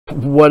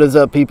What is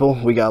up, people?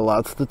 We got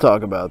lots to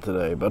talk about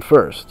today, but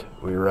first,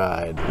 we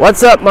ride.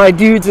 What's up, my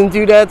dudes and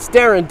dudettes?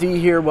 Darren D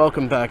here.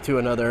 Welcome back to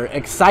another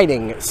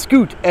exciting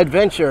scoot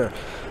adventure.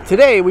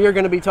 Today, we are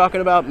going to be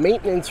talking about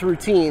maintenance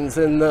routines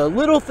and the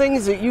little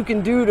things that you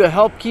can do to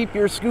help keep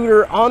your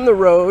scooter on the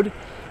road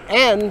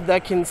and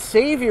that can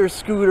save your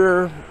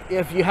scooter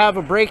if you have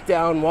a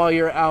breakdown while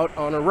you're out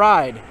on a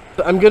ride.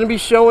 I'm going to be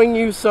showing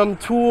you some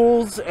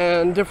tools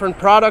and different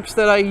products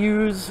that I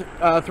use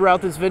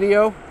throughout this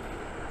video.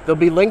 There'll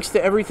be links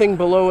to everything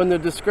below in the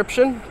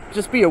description.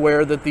 Just be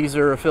aware that these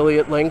are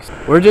affiliate links.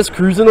 We're just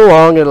cruising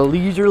along at a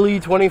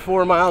leisurely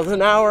 24 miles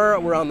an hour.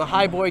 We're on the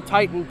Hiboy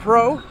Titan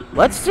Pro.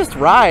 Let's just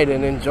ride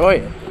and enjoy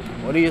it.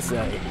 What do you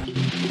say?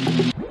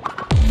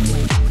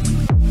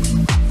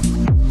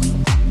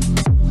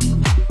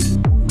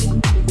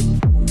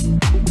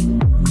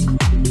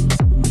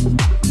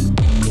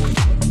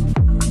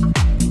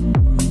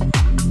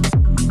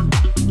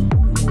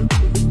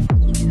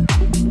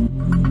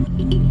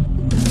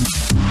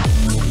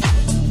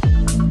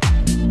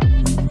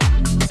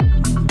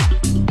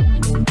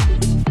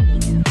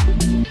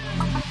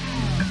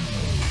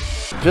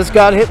 Just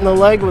got hit in the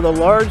leg with a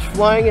large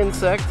flying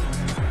insect.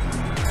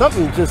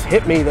 Something just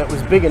hit me that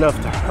was big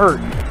enough to hurt.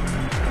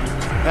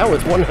 That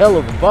was one hell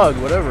of a bug,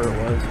 whatever it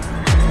was.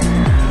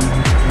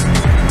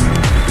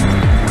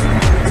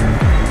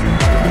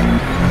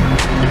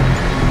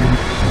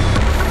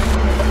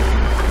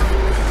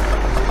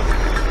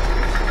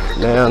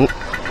 Man,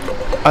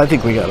 I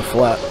think we got a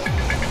flat.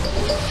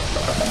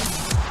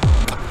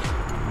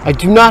 I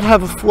do not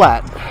have a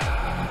flat,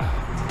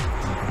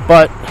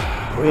 but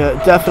we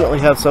definitely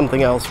have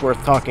something else worth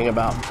talking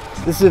about.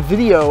 This is a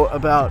video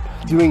about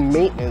doing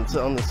maintenance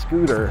on the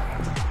scooter.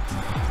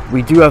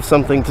 We do have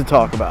something to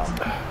talk about.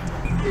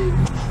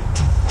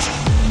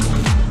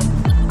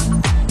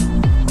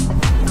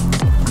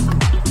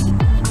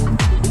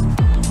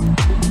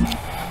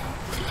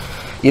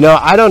 You know,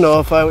 I don't know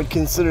if I would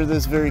consider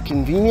this very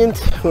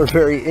convenient or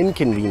very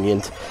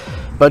inconvenient,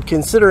 but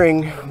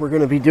considering we're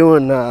going to be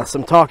doing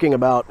some talking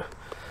about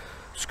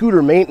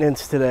scooter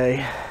maintenance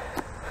today,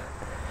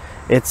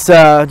 it's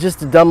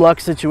just a dumb luck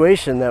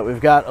situation that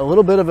we've got a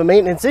little bit of a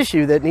maintenance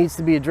issue that needs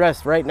to be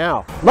addressed right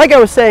now. Like I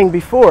was saying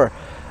before,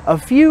 a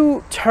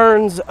few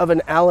turns of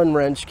an Allen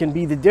wrench can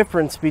be the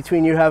difference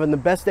between you having the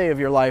best day of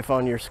your life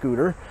on your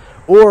scooter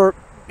or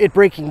it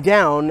breaking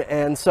down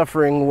and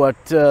suffering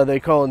what they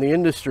call in the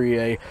industry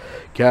a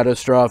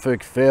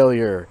catastrophic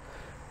failure,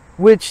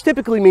 which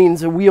typically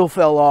means a wheel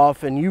fell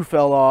off and you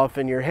fell off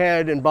and your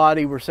head and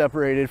body were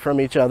separated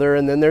from each other,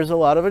 and then there's a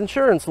lot of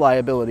insurance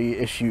liability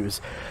issues.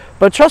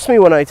 But trust me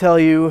when I tell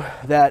you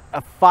that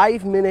a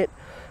 5-minute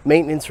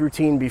maintenance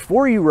routine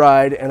before you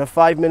ride and a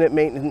 5-minute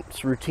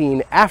maintenance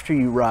routine after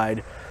you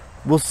ride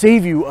will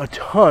save you a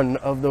ton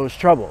of those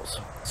troubles.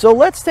 So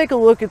let's take a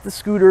look at the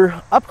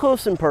scooter up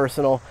close and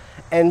personal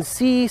and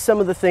see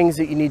some of the things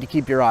that you need to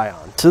keep your eye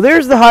on. So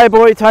there's the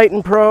Hiboy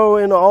Titan Pro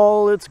in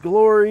all its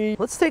glory.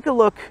 Let's take a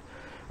look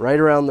right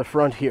around the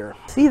front here.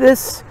 See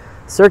this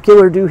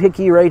circular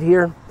doohickey right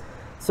here?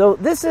 So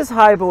this is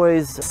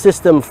Hiboy's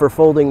system for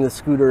folding the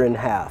scooter in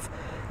half.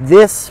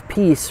 This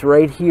piece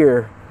right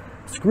here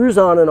screws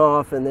on and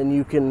off, and then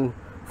you can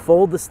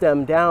fold the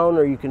stem down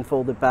or you can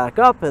fold it back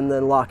up and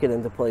then lock it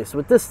into place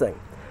with this thing.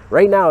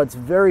 Right now it's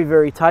very,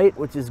 very tight,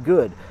 which is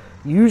good.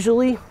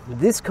 Usually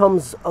this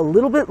comes a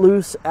little bit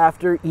loose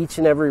after each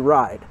and every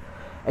ride.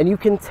 And you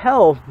can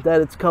tell that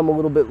it's come a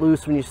little bit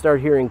loose when you start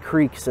hearing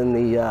creaks in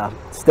the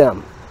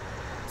stem.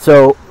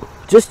 So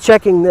just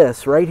checking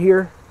this right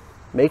here,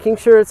 making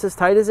sure it's as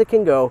tight as it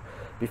can go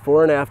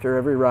before and after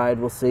every ride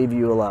will save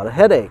you a lot of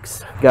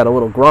headaches. Got a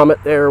little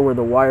grommet there where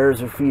the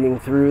wires are feeding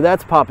through.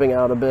 That's popping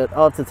out a bit.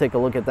 I'll have to take a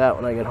look at that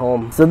when I get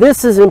home. So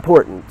this is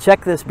important.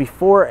 Check this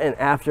before and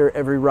after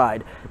every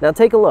ride. Now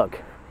take a look.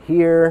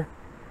 Here,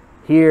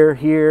 here,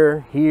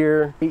 here,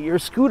 here. Your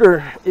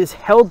scooter is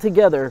held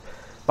together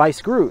by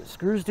screws.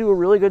 Screws do a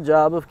really good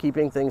job of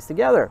keeping things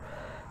together.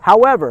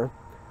 However,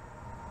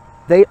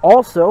 they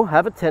also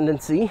have a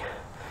tendency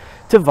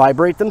to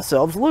vibrate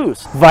themselves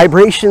loose.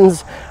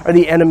 Vibrations are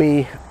the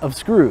enemy of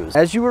screws.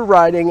 As you are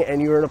riding and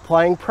you are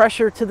applying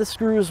pressure to the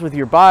screws with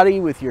your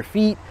body, with your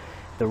feet,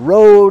 the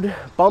road,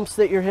 bumps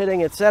that you're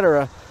hitting,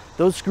 etc.,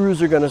 those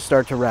screws are going to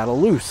start to rattle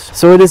loose.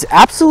 So it is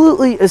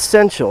absolutely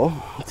essential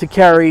to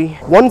carry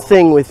one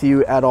thing with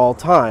you at all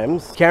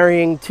times.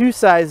 Carrying 2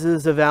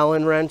 sizes of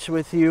Allen wrench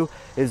with you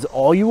is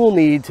all you will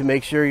need to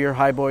make sure your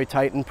Hiboy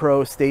Titan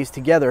Pro stays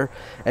together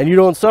and you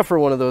don't suffer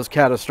one of those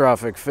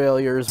catastrophic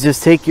failures.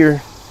 Just take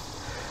your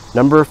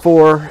number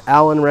 4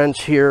 Allen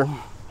wrench here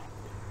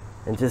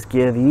and just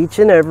give each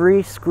and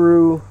every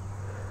screw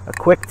a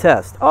quick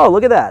test. Oh,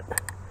 look at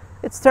that.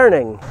 It's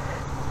turning.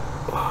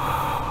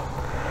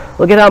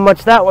 Look at how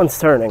much that one's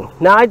turning.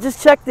 Now I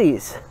just checked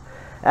these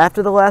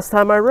after the last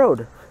time I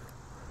rode.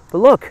 But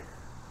look,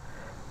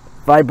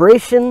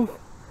 vibration,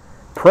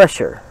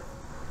 pressure,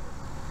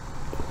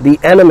 the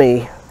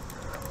enemy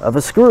of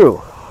a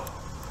screw.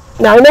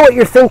 Now I know what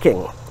you're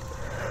thinking.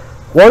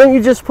 Why don't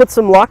you just put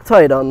some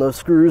Loctite on those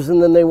screws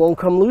and then they won't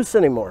come loose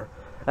anymore?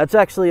 That's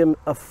actually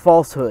a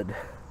falsehood.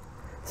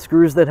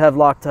 Screws that have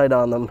Loctite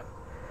on them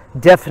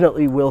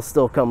definitely will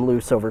still come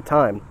loose over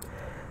time.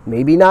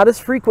 Maybe not as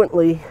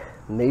frequently,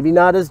 maybe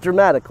not as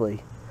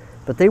dramatically,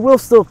 but they will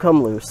still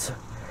come loose.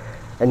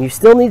 And you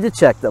still need to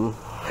check them,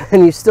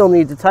 and you still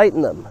need to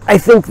tighten them. I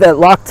think that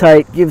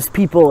Loctite gives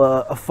people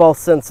a false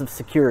sense of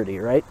security,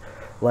 right?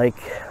 Like,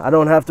 I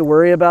don't have to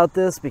worry about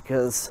this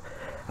because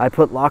I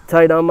put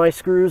Loctite on my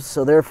screws,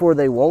 so therefore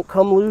they won't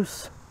come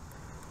loose.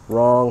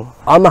 Wrong.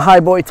 On the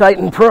Hiboy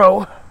Titan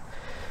Pro,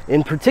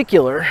 in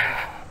particular,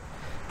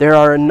 there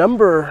are a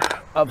number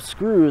of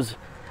screws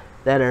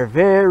that are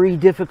very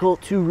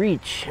difficult to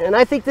reach. And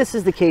I think this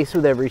is the case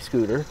with every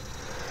scooter.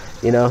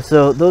 You know,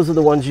 so those are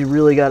the ones you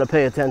really got to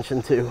pay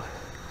attention to.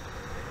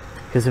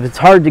 Because if it's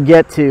hard to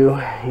get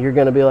to, you're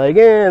going to be like,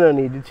 I don't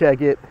need to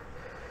check it.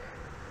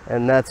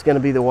 And that's going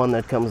to be the one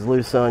that comes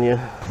loose on you.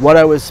 What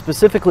I was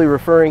specifically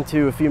referring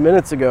to a few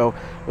minutes ago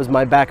was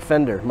my back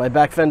fender. My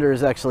back fender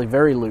is actually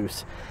very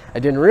loose. I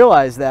didn't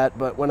realize that,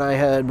 but when I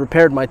had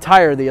repaired my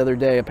tire the other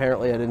day,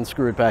 apparently I didn't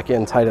screw it back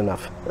in tight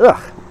enough.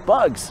 Ugh,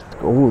 bugs.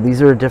 Oh,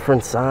 these are a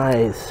different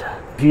size.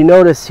 If you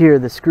notice here,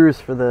 the screws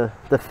for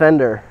the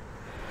fender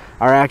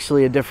are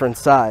actually a different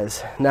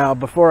size. Now,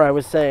 before I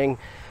was saying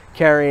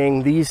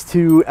carrying these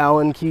two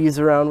Allen keys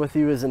around with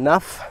you is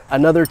enough.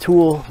 Another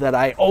tool that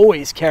I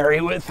always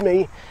carry with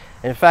me,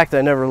 in fact,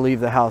 I never leave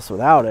the house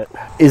without it,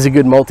 is a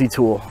good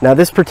multi-tool. Now,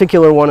 this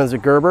particular one is a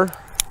Gerber.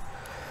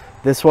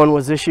 This one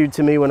was issued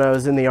to me when I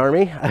was in the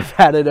Army. I've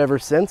had it ever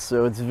since,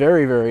 so it's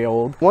very, very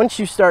old. Once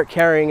you start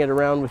carrying it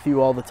around with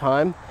you all the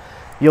time,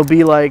 you'll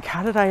be like,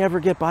 how did I ever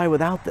get by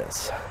without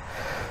this?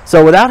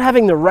 So without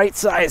having the right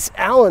size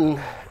Allen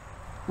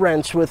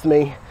wrench with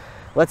me,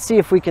 let's see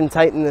if we can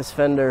tighten this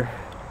fender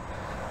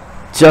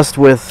just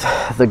with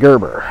the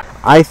Gerber.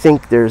 I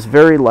think there's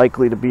very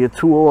likely to be a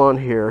tool on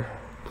here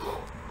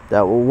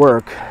that will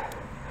work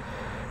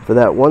for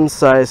that one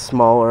size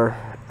smaller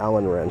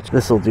Allen wrench.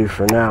 This will do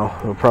for now.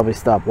 It'll probably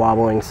stop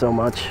wobbling so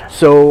much.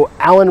 So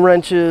Allen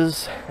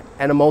wrenches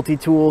and a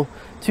multi-tool,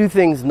 two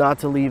things not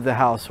to leave the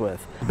house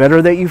with.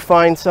 Better that you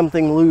find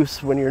something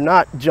loose when you're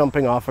not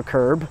jumping off a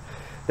curb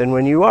than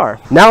when you are.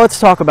 Now let's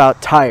talk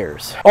about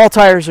tires. All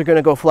tires are going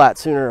to go flat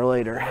sooner or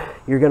later.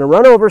 You're going to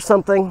run over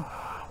something,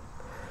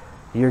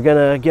 you're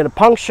going to get a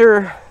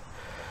puncture,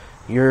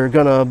 you're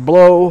going to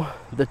blow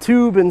the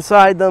tube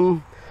inside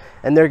them,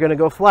 and they're going to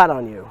go flat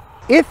on you.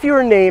 If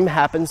your name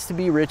happens to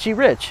be Richie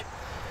Rich,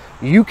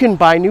 you can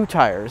buy new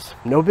tires,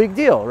 no big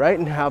deal, right?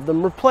 And have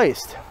them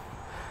replaced.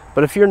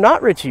 But if you're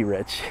not Richie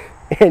Rich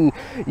and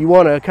you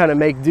want to kind of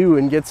make do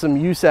and get some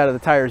use out of the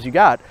tires you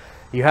got,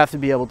 you have to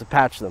be able to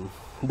patch them.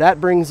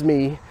 That brings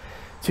me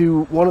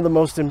to one of the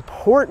most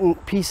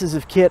important pieces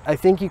of kit I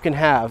think you can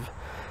have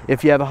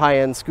if you have a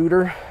high-end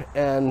scooter,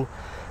 and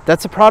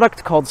that's a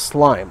product called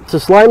slime. So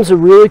slime's a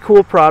really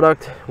cool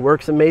product,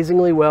 works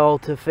amazingly well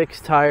to fix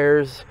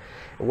tires.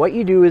 What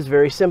you do is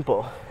very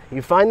simple.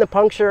 You find the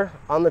puncture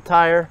on the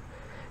tire,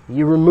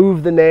 you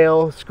remove the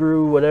nail,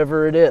 screw,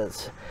 whatever it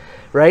is,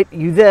 right?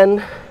 You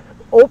then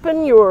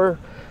open your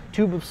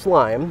tube of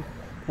slime.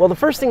 Well, the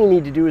first thing you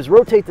need to do is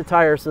rotate the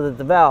tire so that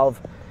the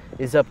valve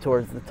is up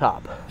towards the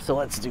top. So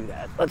let's do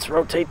that. Let's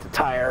rotate the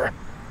tire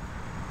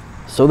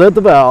so that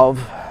the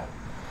valve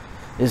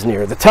is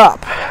near the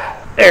top.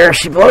 There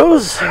she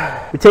blows.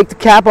 We take the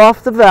cap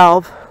off the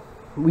valve.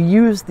 We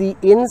use the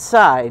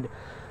inside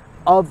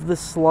of the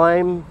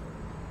slime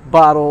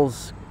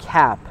bottle's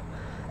cap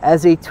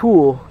as a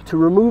tool to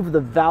remove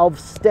the valve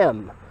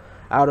stem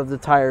out of the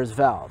tire's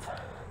valve.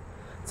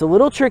 It's a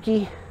little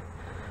tricky.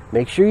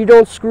 Make sure you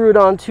don't screw it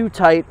on too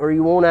tight or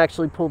you won't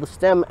actually pull the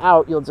stem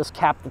out, you'll just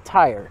cap the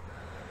tire.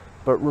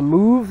 But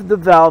remove the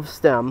valve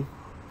stem,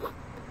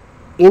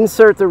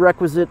 insert the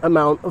requisite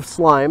amount of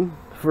slime.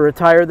 For a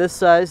tire this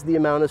size, the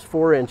amount is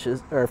 4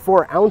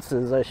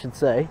 ounces, I should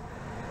say.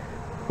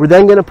 We're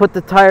then going to put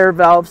the tire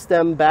valve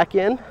stem back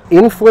in,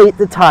 inflate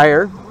the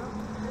tire,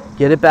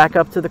 get it back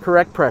up to the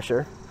correct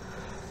pressure,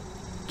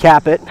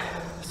 cap it,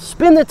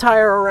 spin the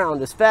tire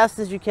around as fast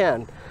as you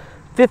can,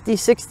 50,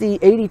 60,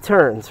 80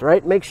 turns,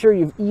 right? Make sure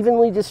you've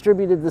evenly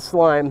distributed the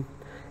slime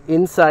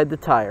inside the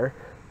tire.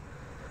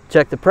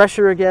 Check the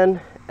pressure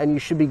again, and you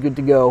should be good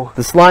to go.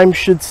 The slime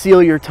should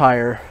seal your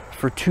tire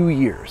for 2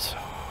 years.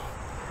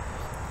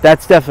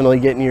 That's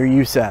definitely getting your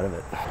use out of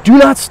it. Do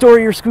not store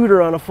your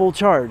scooter on a full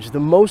charge. The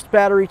most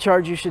battery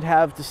charge you should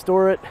have to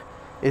store it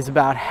is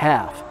about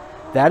half.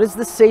 That is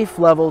the safe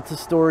level to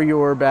store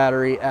your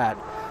battery at.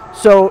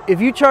 So if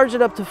you charge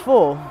it up to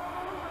full,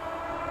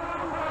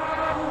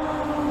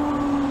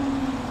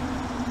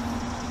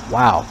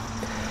 wow.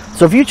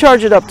 So if you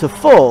charge it up to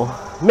full,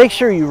 make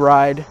sure you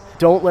ride.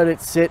 Don't let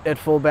it sit at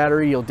full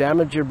battery. You'll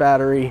damage your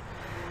battery.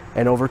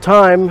 And over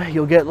time,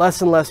 you'll get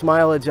less and less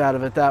mileage out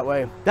of it that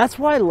way. That's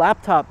why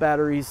laptop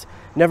batteries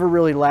never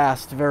really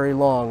last very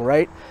long,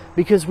 right?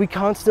 Because we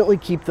constantly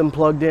keep them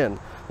plugged in.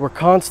 We're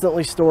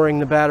constantly storing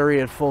the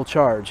battery at full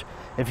charge.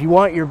 If you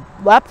want your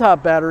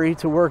laptop battery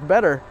to work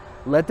better,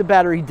 let the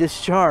battery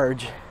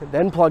discharge,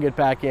 then plug it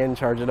back in,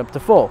 charge it up to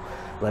full.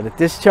 Let it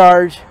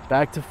discharge,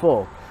 back to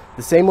full.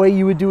 The same way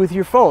you would do with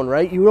your phone,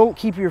 right? You don't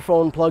keep your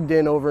phone plugged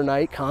in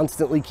overnight,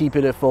 constantly keep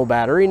it at full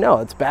battery. No,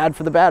 it's bad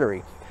for the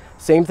battery.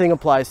 Same thing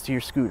applies to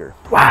your scooter.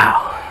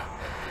 Wow.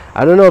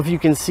 I don't know if you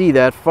can see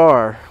that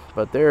far,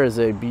 but there is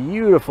a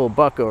beautiful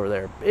buck over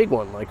there. Big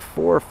one, like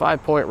 4 or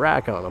 5 point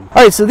rack on them.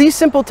 All right, so these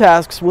simple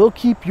tasks will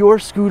keep your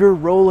scooter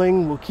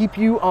rolling, will keep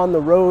you on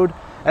the road.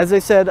 As I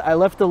said, I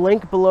left a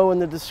link below in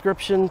the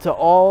description to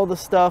all the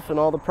stuff and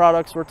all the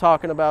products we're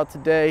talking about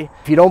today.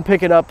 If you don't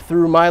pick it up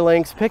through my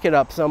links, pick it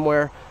up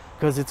somewhere,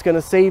 because it's going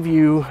to save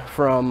you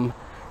from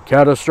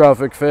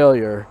catastrophic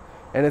failure,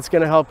 and it's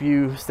going to help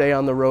you stay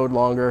on the road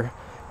longer,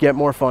 get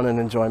more fun and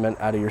enjoyment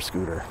out of your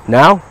scooter.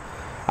 Now,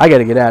 I got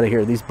to get out of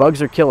here. These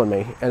bugs are killing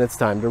me, and it's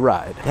time to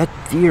ride. That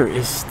deer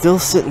is still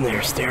sitting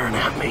there staring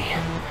at me.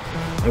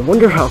 I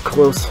wonder how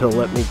close he'll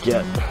let me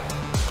get.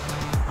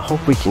 I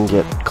hope we can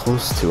get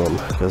close to him,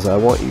 because I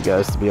want you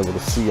guys to be able to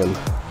see him.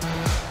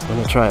 I'm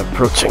going to try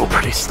approaching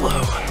pretty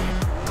slow.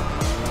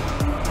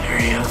 There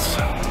he is.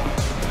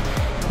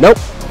 Nope.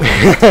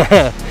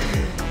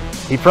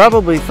 He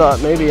probably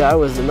thought maybe I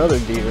was another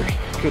deer.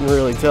 Couldn't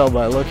really tell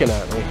by looking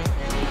at me.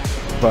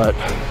 But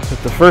at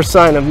the first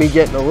sign of me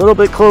getting a little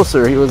bit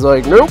closer, he was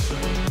like, nope,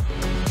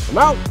 I'm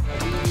out.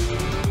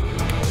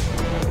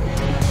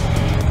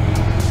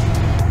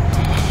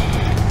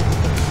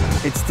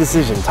 It's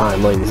decision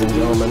time, ladies and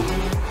gentlemen.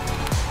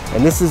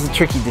 And this is a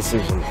tricky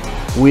decision.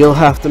 We'll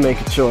have to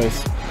make a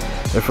choice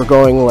if we're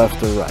going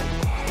left or right.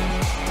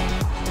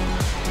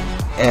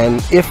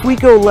 And if we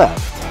go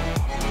left,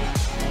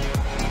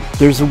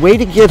 there's a way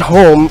to get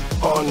home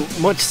on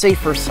much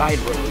safer side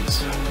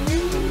roads.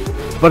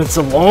 But it's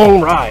a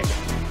long ride.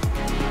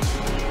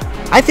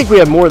 I think we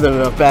have more than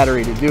enough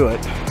battery to do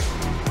it.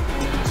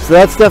 So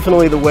that's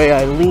definitely the way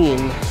I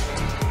lean.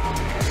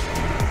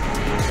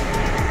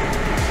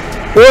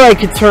 Or I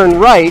could turn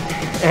right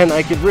and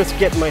I could risk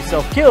getting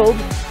myself killed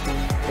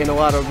in a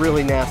lot of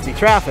really nasty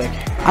traffic.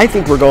 I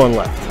think we're going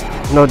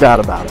left, no doubt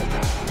about it.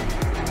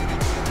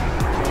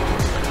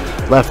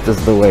 Left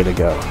is the way to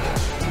go.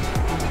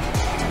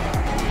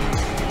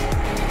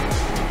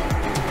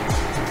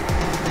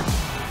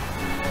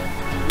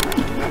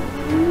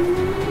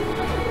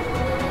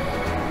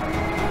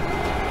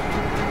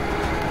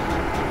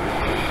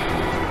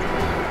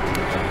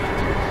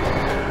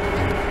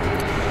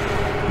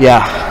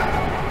 Yeah.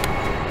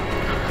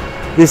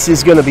 This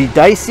is going to be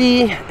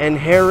dicey and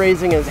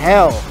hair-raising as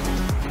hell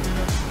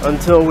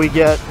until we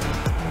get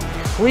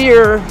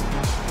clear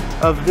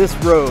of this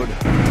road.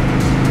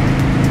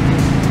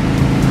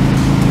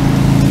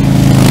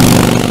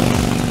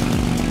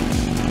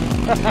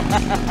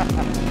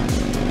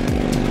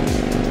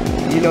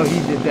 You know he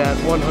did that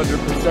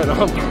 100%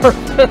 on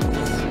purpose.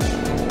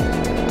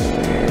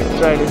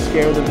 Trying to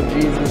scare the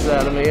bejesus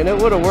out of me, and it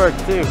would have worked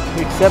too,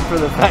 except for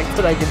the fact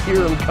that I could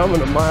hear him coming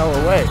a mile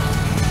away.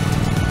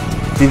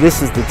 See,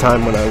 this is the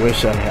time when I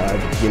wish I had,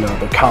 you know,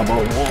 the Cabo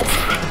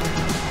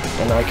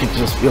Wolf, and I could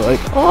just be like,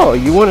 oh,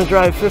 you want to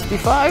drive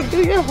 55, do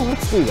you? Well,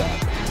 let's do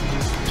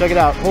that. Check it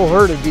out, whole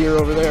herd of deer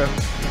over there.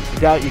 I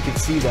doubt you can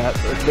see that,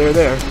 but they're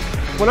there.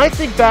 When I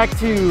think back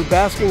to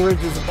Basking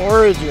Ridge's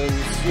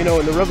origins, you know,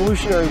 in the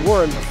Revolutionary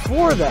War and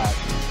before that,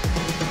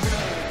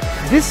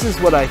 this is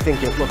what I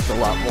think it looked a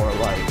lot more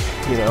like,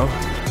 you know.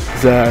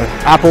 There's an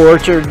apple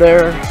orchard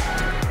there.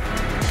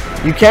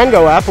 You can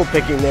go apple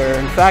picking there.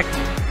 In fact,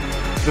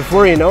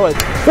 before you know it,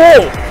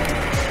 whoa!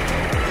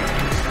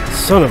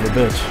 Son of a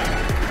bitch.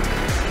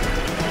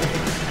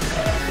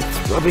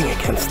 It's rubbing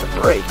against the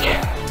brake.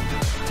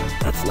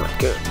 That's not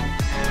good.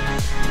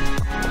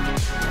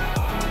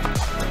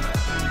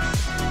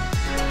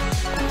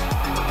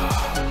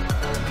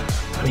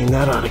 I mean,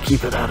 that ought to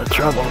keep it out of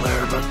trouble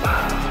there, but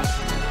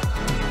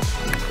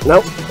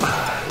nope,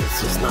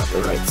 it's just not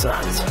the right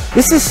size.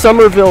 This is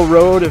Somerville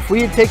Road. If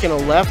we had taken a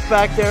left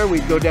back there,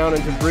 we'd go down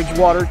into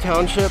Bridgewater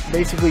Township,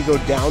 basically go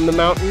down the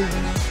mountain.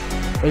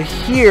 But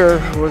here,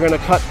 we're gonna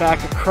cut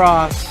back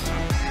across.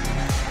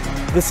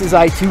 This is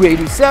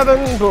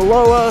I-287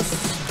 below us.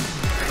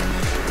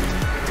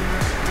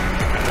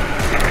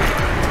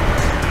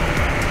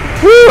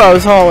 Woo, I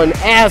was hauling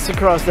ass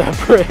across that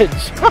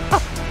bridge.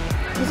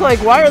 It's like,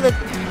 why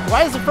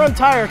is the front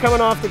tire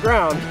coming off the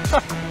ground?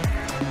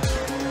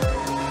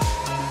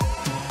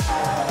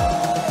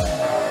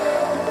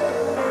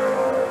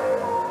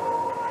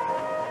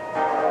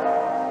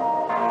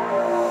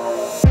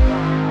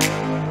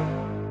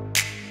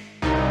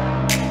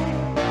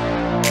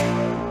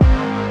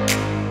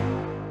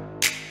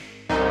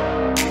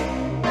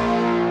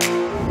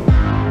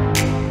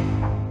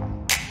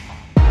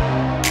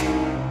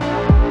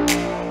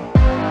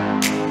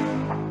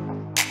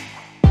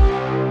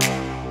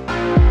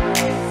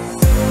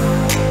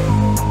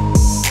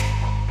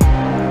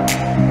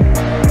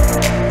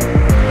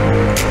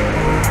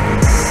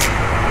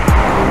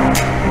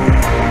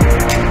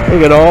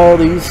 Look at all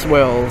these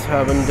swells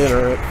having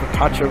dinner at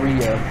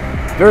Focacceria.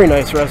 Very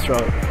nice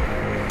restaurant.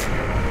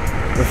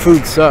 The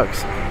food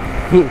sucks.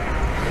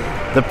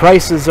 The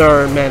prices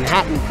are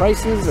Manhattan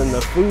prices, and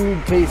the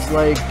food tastes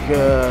like,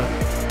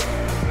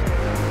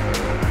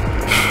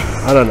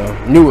 I don't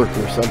know, Newark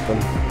or something.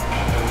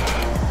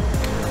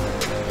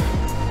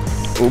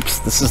 Oops,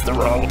 this is the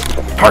wrong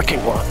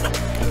parking lot.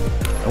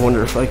 I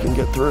wonder if I can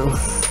get through.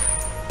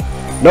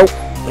 Nope,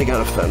 they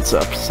got a fence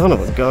up. Son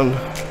of a gun.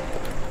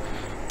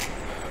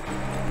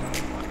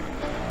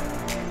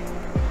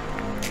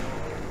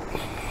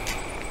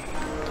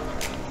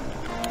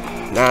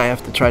 Now I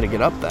have to try to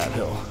get up that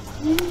hill.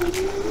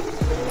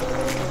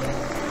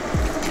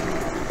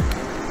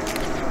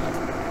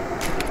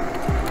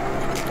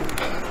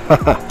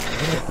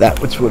 That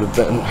which would have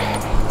been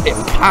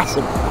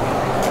impossible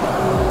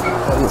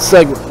on the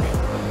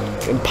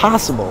Segway.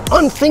 Impossible,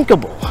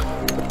 unthinkable.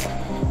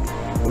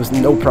 It was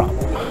no problem.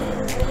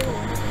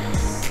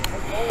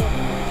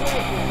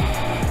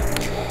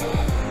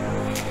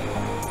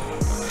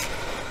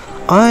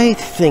 I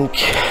think,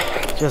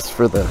 just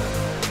for the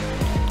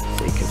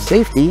sake of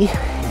safety,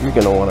 you're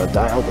going to want to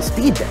dial the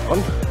speed down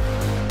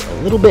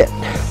a little bit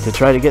to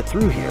try to get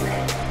through here.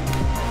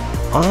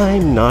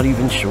 I'm not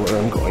even sure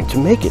I'm going to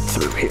make it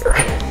through here.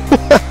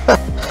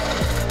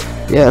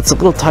 Yeah, it's a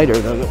little tighter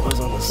than it was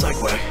on the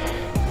Segway.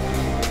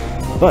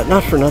 But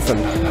not for nothing.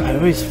 I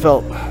always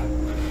felt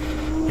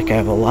like I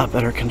have a lot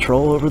better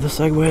control over the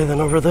Segway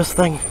than over this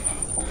thing.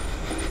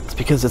 It's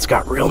because it's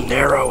got real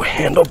narrow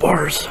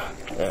handlebars.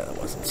 Yeah, it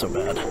wasn't so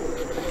bad.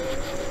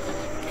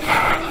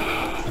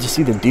 Did you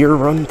see the deer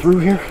run through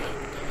here?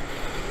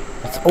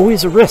 It's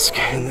always a risk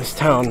in this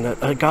town that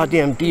a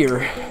goddamn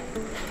deer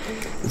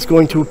is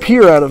going to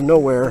appear out of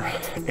nowhere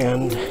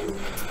and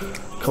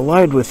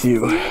collide with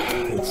you.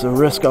 It's a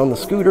risk on the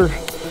scooter.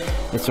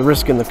 It's a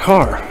risk in the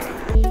car.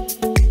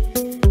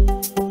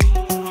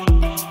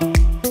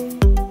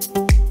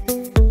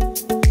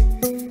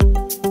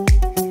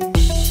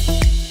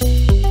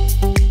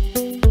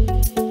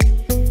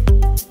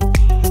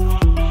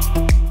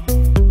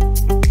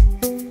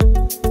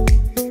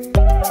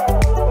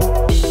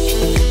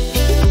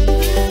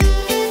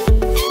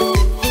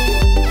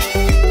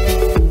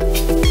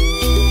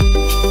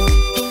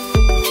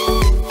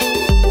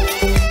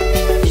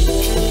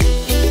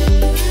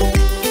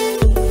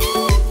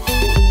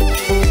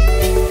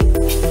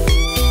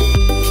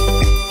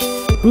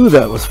 Ooh,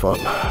 that was fun.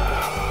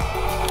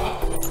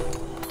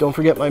 Don't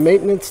forget my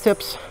maintenance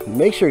tips.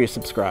 Make sure you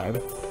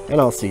subscribe, and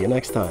I'll see you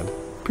next time.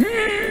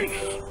 Peace!